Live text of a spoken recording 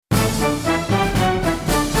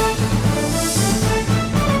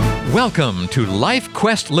Welcome to Life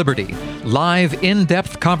Quest Liberty, live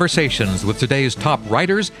in-depth conversations with today's top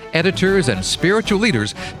writers, editors, and spiritual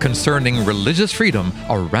leaders concerning religious freedom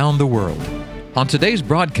around the world. On today's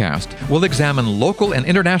broadcast, we'll examine local and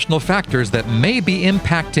international factors that may be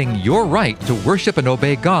impacting your right to worship and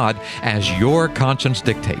obey God as your conscience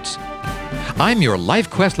dictates. I'm your Life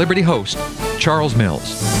Quest Liberty host, Charles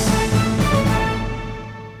Mills.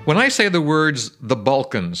 When I say the words the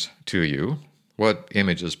Balkans to you, what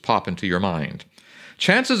images pop into your mind?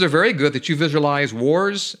 Chances are very good that you visualize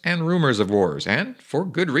wars and rumors of wars, and for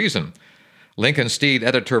good reason. Lincoln Steed,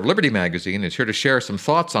 editor of Liberty Magazine, is here to share some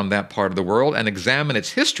thoughts on that part of the world and examine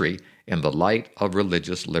its history in the light of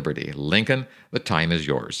religious liberty. Lincoln, the time is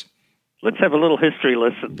yours. Let's have a little history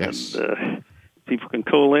lesson. Yes. And, people can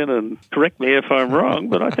call in and correct me if I'm wrong,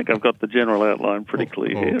 but I think I've got the general outline pretty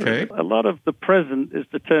clear here. Okay. A lot of the present is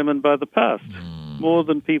determined by the past, more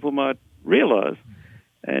than people might realize.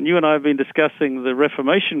 And you and I have been discussing the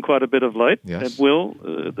Reformation quite a bit of late, Yes. and will,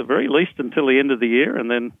 at the very least, until the end of the year,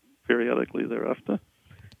 and then periodically thereafter,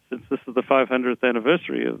 since this is the 500th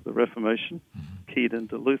anniversary of the Reformation, keyed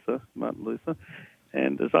into Martin Luther.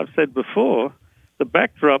 And as I've said before, the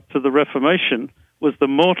backdrop to the Reformation was the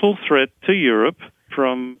mortal threat to Europe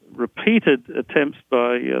from repeated attempts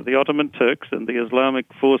by the Ottoman Turks and the Islamic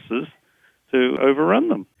forces to overrun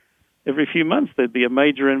them. Every few months there'd be a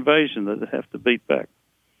major invasion that they'd have to beat back.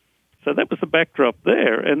 So that was the backdrop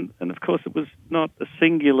there, and of course it was not a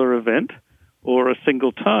singular event or a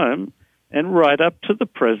single time, and right up to the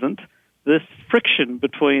present, this friction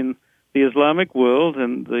between the Islamic world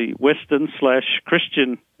and the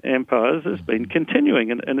Western/Christian empires has been continuing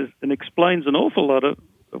and explains an awful lot of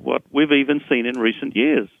what we've even seen in recent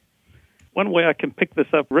years. One way I can pick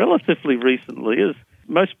this up relatively recently is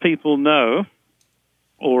most people know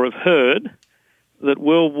or have heard that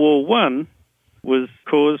World War I was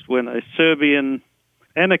caused when a Serbian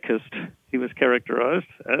anarchist, he was characterized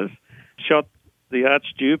as, shot the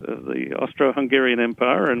Archduke of the Austro-Hungarian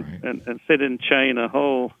Empire and set in chain a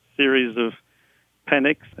whole series of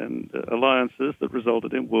panics and alliances that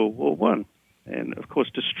resulted in World War I, and of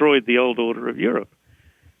course destroyed the old order of Europe.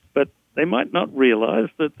 But they might not realize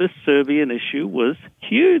that this Serbian issue was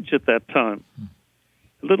huge at that time.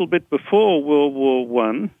 A little bit before World War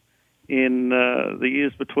I, in the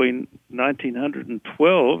years between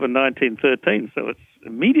 1912 and 1913, so it's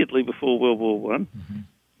immediately before World War I,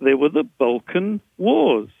 there were the Balkan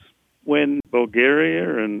Wars, when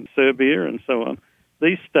Bulgaria and Serbia and so on,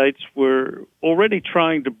 these states were already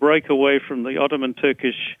trying to break away from the Ottoman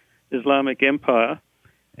Turkish Islamic Empire,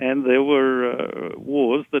 and there were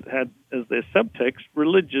wars that had as their subtext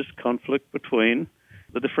religious conflict between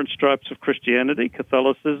the different stripes of Christianity,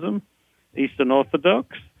 Catholicism, Eastern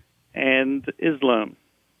Orthodox, and Islam.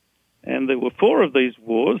 And there were 4 of these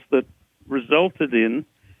wars that resulted in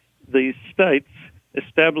these states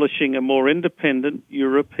establishing a more independent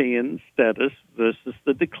European status versus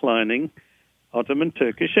the declining Ottoman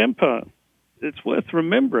Turkish Empire. It's worth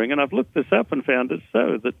remembering, and I've looked this up and found it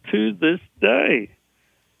so, that to this day,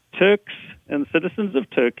 Turks and citizens of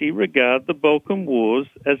Turkey regard the Balkan Wars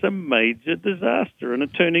as a major disaster and a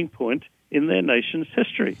turning point in their nation's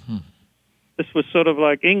history. This was sort of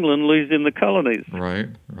like England losing the colonies. Right.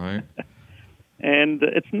 And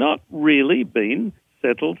it's not really been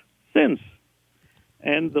settled since.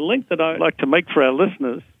 And the link that I like to make for our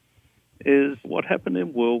listeners is what happened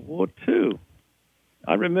in World War II.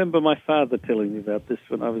 I remember my father telling me about this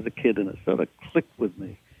when I was a kid, and it sort of clicked with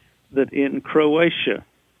me, that in Croatia,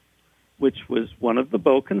 which was one of the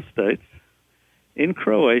Balkan states, in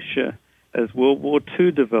Croatia, as World War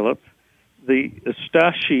II developed, the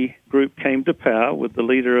Ustashi group came to power with the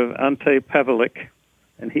leader of Ante Pavelic,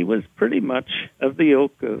 and he was pretty much of the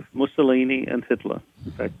ilk of Mussolini and Hitler.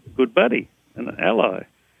 In fact, a good buddy, an ally,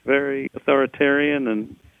 very authoritarian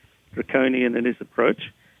and draconian in his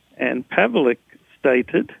approach. And Pavelic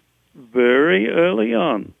stated very early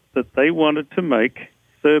on that they wanted to make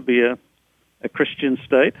Serbia a Christian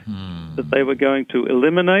state, that they were going to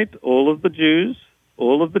eliminate all of the Jews,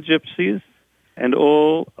 all of the Gypsies, and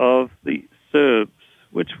all of the Serbs,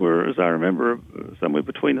 which were, as I remember, somewhere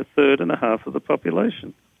between a third and a half of the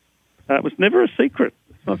population. It was never a secret.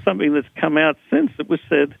 It's not something that's come out since. It was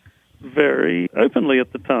said very openly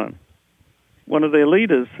at the time. One of their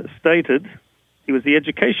leaders stated, he was the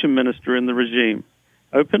education minister in the regime,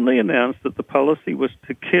 openly announced that the policy was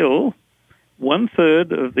to kill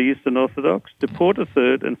 1/3 of the Eastern Orthodox, deport a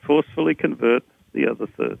third, and forcefully convert the other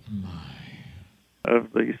third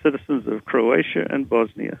of the citizens of Croatia and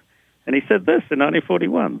Bosnia. And he said this in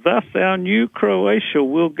 1941, "Thus our new Croatia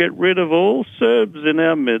will get rid of all Serbs in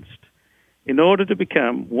our midst in order to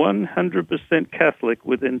become 100% Catholic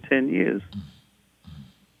within 10 years.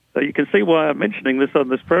 So you can see why I'm mentioning this on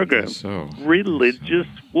this program. Religious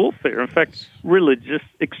warfare. In fact, religious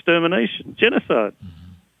extermination, genocide.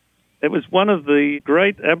 It was one of the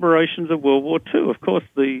great aberrations of World War II. Of course,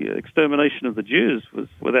 the extermination of the Jews was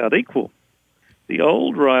without equal. The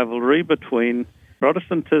old rivalry between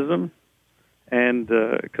Protestantism and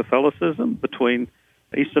Catholicism, between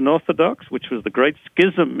Eastern Orthodox, which was the great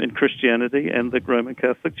schism in Christianity, and the Roman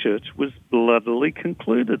Catholic Church, was bloodily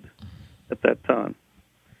concluded at that time.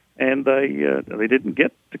 And they didn't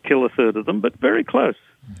get to kill a third of them, but very close.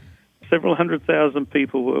 Several 100,000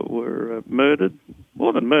 people were murdered,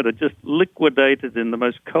 more than murdered, just liquidated in the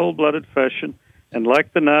most cold-blooded fashion. And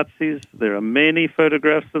like the Nazis, there are many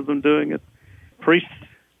photographs of them doing it. Priests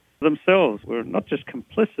themselves were not just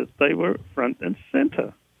complicit, they were front and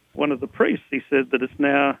center. One of the priests, he said that it's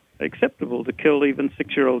now acceptable to kill even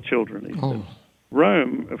 6-year-old children.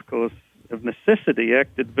 Rome, of course, of necessity,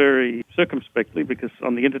 acted very circumspectly because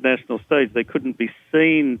on the international stage they couldn't be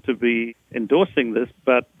seen to be endorsing this,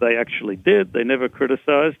 but they actually did. They never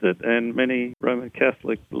criticized it, and many Roman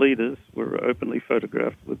Catholic leaders were openly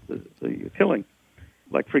photographed with the killing.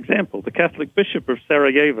 Like, for example, the Catholic Bishop of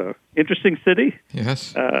Sarajevo. Interesting city.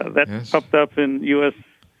 Yes. Popped up in U.S.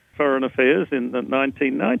 Foreign Affairs in the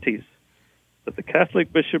 1990s. But the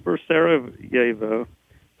Catholic Bishop of Sarajevo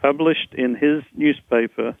published in his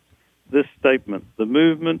newspaper this statement: the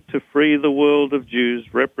movement to free the world of Jews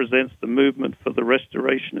represents the movement for the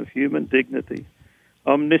restoration of human dignity.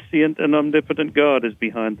 Omniscient and omnipotent God is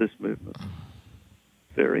behind this movement.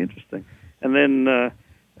 Very interesting. And then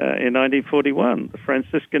in 1941, the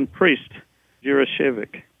Franciscan priest,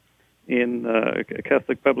 Jurashevich, in a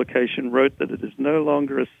Catholic publication, wrote that it is no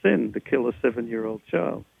longer a sin to kill a 7-year-old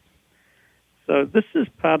child. So this is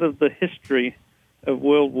part of the history of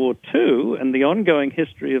World War II and the ongoing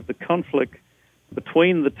history of the conflict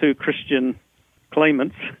between the two Christian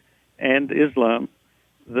claimants and Islam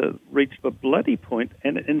that reached a bloody point.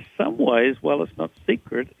 And in some ways, while it's not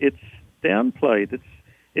secret, it's downplayed.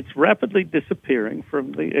 It's rapidly disappearing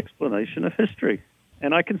from the explanation of history.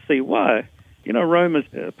 And I can see why. You know, Rome has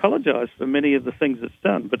apologized for many of the things it's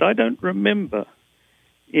done, but I don't remember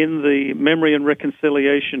in the Memory and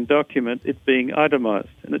Reconciliation document it being itemized,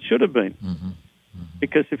 and it should have been.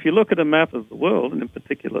 Because if you look at a map of the world, and in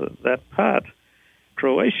particular that part,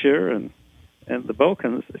 Croatia and the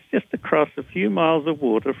Balkans, it's just across a few miles of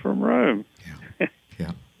water from Rome.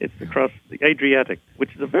 It's across the Adriatic,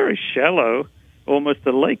 which is a very shallow, almost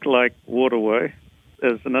a lake-like waterway.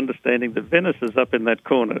 There's an understanding that Venice is up in that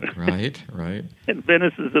corner. Right. And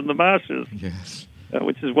Venice is in the marshes,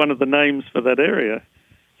 which is one of the names for that area.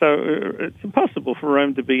 So it's impossible for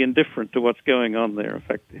Rome to be indifferent to what's going on there. In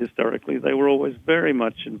fact, historically, they were always very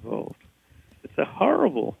much involved. It's a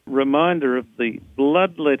horrible reminder of the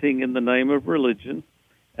bloodletting in the name of religion.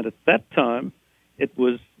 And at that time, it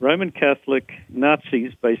was Roman Catholic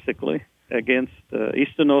Nazis, basically, against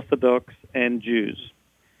Eastern Orthodox and Jews.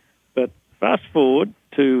 But fast forward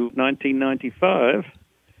to 1995,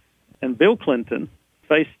 and Bill Clinton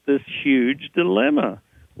faced this huge dilemma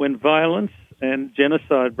when violence and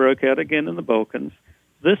genocide broke out again in the Balkans.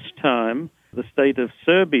 This time, the state of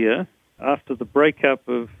Serbia, after the breakup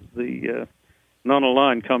of the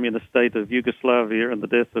non-aligned communist state of Yugoslavia and the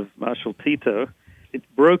death of Marshal Tito, it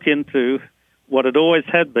broke into what it always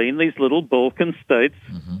had been, these little Balkan states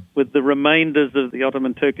with the remainders of the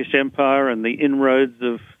Ottoman Turkish Empire and the inroads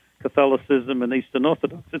of Catholicism and Eastern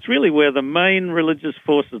Orthodox. It's really where the main religious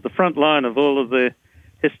forces, the front line of all of their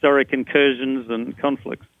historic incursions and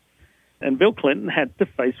conflicts. And Bill Clinton had to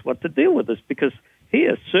face what to deal with this, because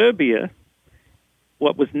here, Serbia,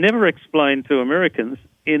 what was never explained to Americans,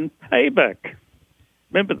 in payback.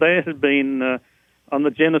 Remember, they had been on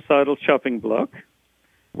the genocidal chopping block,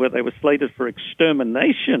 where they were slated for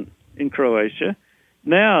extermination in Croatia.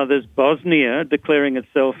 Now there's Bosnia declaring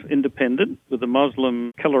itself independent with a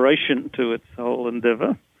Muslim coloration to its whole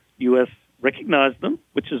endeavor. U.S. recognized them,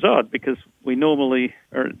 which is odd because we normally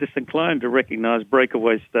are disinclined to recognize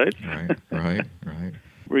breakaway states. Right.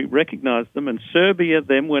 We recognized them, and Serbia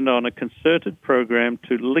then went on a concerted program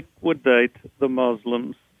to liquidate the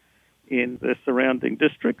Muslims in their surrounding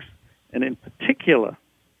districts, and in particular,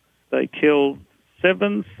 they killed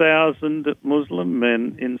 7,000 Muslim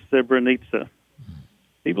men in Srebrenica.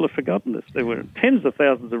 People have forgotten this. There were tens of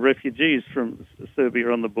thousands of refugees from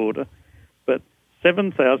Serbia on the border, but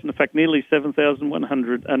 7,000, in fact nearly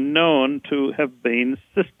 7,100, are known to have been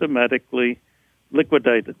systematically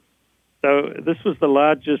liquidated. So this was the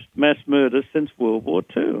largest mass murder since World War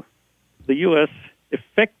II. The U.S.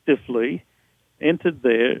 effectively entered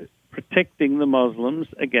there protecting the Muslims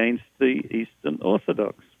against the Eastern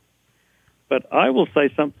Orthodox. But I will say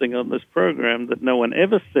something on this program that no one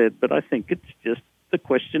ever said, but I think it's just the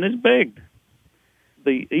question is begged.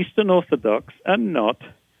 The Eastern Orthodox are not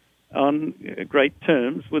on great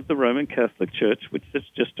terms with the Roman Catholic Church, which is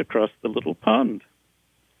just across the little pond.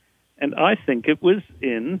 And I think it was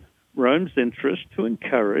in Rome's interest to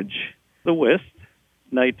encourage the West,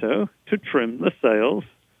 NATO, to trim the sails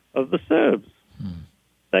of the Serbs.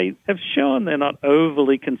 They have shown they're not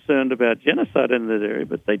overly concerned about genocide in that area,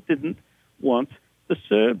 but they didn't want the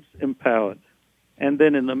Serbs empowered. And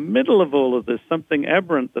then in the middle of all of this, something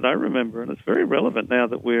aberrant that I remember, and it's very relevant now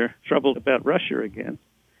that we're troubled about Russia again.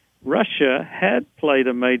 Russia had played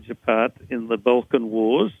a major part in the Balkan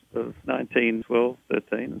Wars of 1912,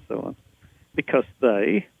 13, and so on, because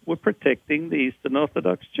they were protecting the Eastern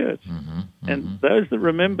Orthodox Church. And those that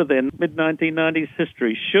remember their mid-1990s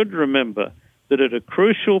history should remember that at a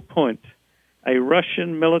crucial point, a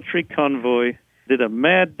Russian military convoy did a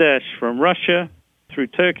mad dash from Russia through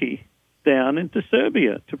Turkey down into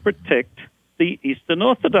Serbia to protect the Eastern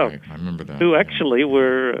Orthodox, right, I remember that, who actually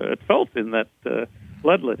were at fault in that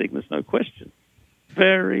bloodletting, there's no question.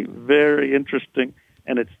 Very, very interesting,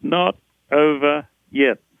 and it's not over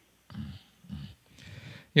yet.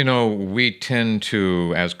 You know, we tend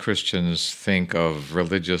to, as Christians, think of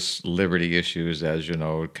religious liberty issues as, you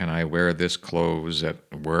know, can I wear this clothes at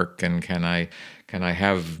work, and can I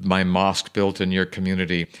have my mosque built in your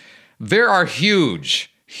community? There are huge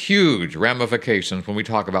ramifications when we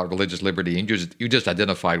talk about religious liberty, and you just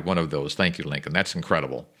identified one of those. Thank you, Lincoln. That's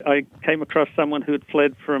incredible. I came across someone who had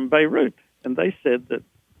fled from Beirut, and they said that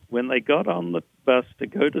when they got on the bus to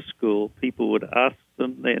go to school, people would ask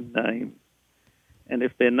them their name. And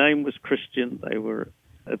if their name was Christian, they were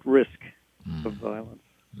at risk of violence.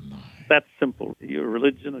 That's simple. Your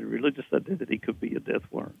religion and religious identity could be a death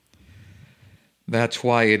warrant. That's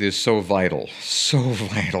why it is so vital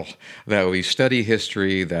that we study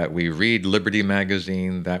history, that we read Liberty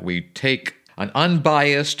Magazine, that we take an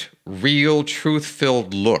unbiased, real,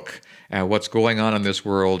 truth-filled look at what's going on in this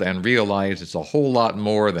world and realize it's a whole lot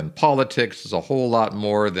more than politics, it's a whole lot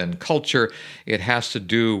more than culture. It has to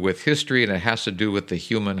do with history, and it has to do with the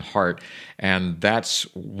human heart. And that's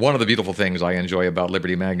one of the beautiful things I enjoy about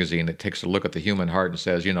Liberty Magazine. It takes a look at the human heart and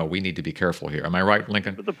says, you know, we need to be careful here. Am I right,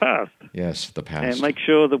 Lincoln? For the past. Yes, the past. And make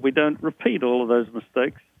sure that we don't repeat all of those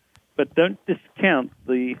mistakes, but don't discount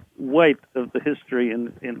the weight of the history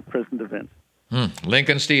in present events.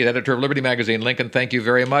 Lincoln Steed, editor of Liberty Magazine. Lincoln, thank you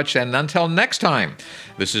very much. And until next time,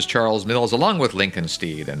 this is Charles Mills along with Lincoln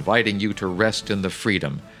Steed, inviting you to rest in the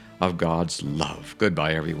freedom of God's love.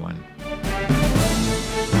 Goodbye, everyone.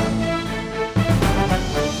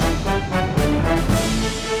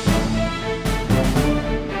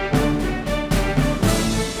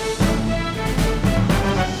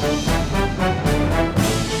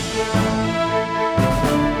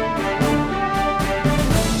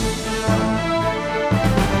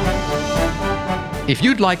 If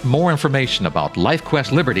you'd like more information about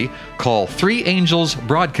LifeQuest Liberty, call Three Angels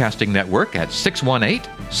Broadcasting Network at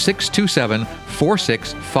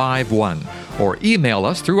 618-627-4651 or email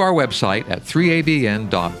us through our website at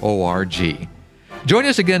 3abn.org. Join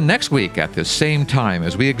us again next week at this same time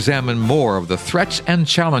as we examine more of the threats and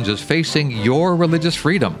challenges facing your religious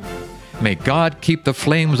freedom. May God keep the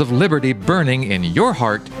flames of liberty burning in your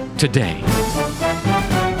heart today.